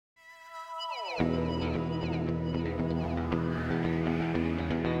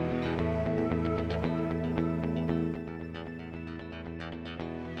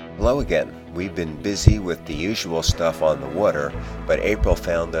Hello again. We've been busy with the usual stuff on the water, but April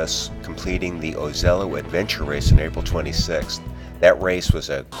found us completing the Ozello Adventure Race on April 26th. That race was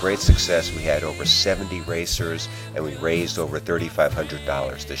a great success. We had over 70 racers and we raised over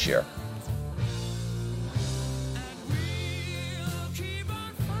 $3,500 this year.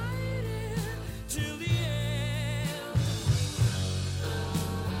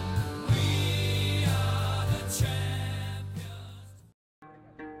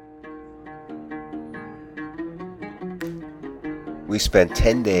 We spent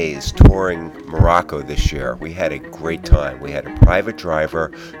 10 days touring Morocco this year. We had a great time. We had a private driver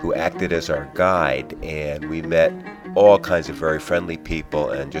who acted as our guide, and we met all kinds of very friendly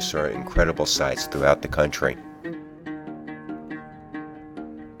people and just saw incredible sights throughout the country.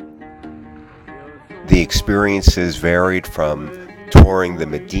 The experiences varied from touring the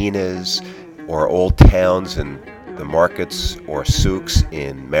Medinas or old towns and the markets or souks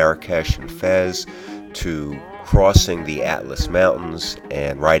in Marrakesh and Fez to crossing the Atlas Mountains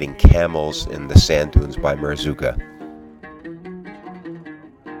and riding camels in the sand dunes by Merzouga.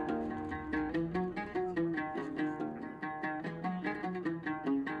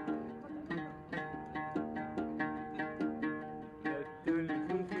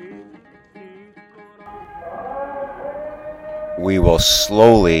 We will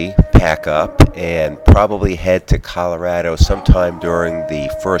slowly pack up and probably head to Colorado sometime during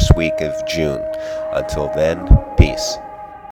the first week of June. Until then, peace.